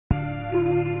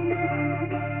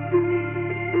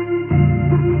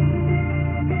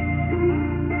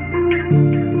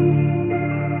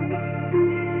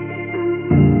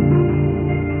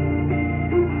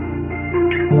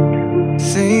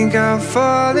think I'm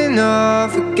falling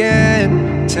off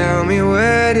again. Tell me,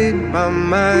 where did my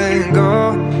mind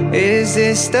go? Is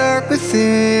it stuck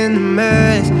within the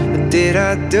mess? Or did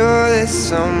I do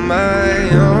this on my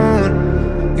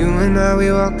own? You and I,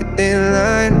 we walk a thin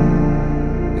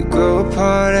line. We grow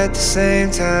apart at the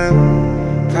same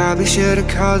time. Probably should've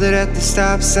called it at the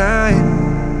stop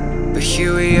sign, but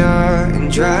here we are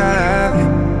and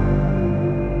driving.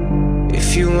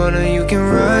 If you wanna, you can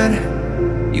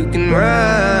run, you can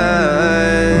run.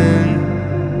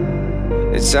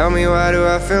 And tell me, why do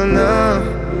I feel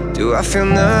numb? Do I feel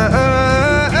numb?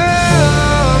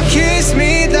 Kiss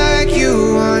me like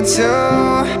you want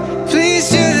to. Please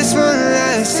do this one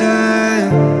last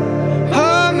time.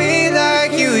 Hold me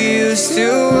like you used to,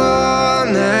 all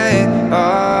night,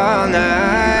 all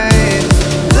night.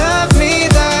 Love me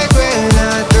like when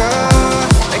I throw,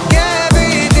 like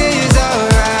everything is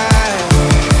alright.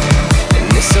 And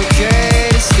it's okay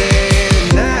to stay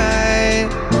the night,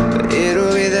 but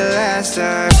it'll be the last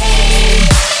time.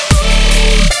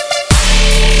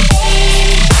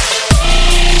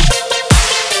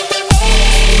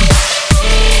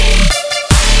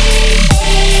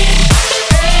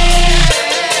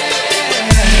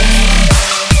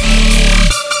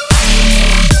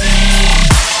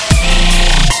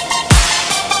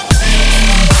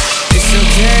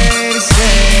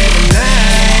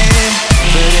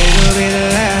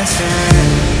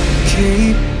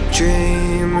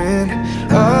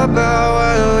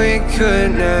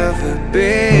 Could never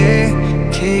be.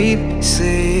 Keep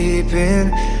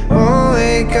sleeping, won't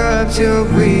wake up to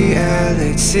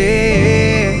reality.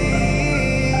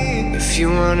 If you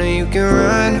wanna, you can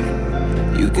run,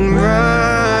 you can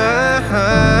run.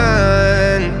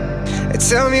 And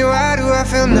tell me, why do I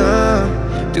feel numb?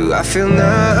 Do I feel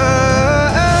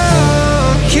numb?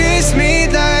 Kiss me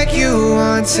like you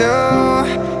want to.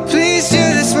 Please do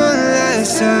this one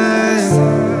last time.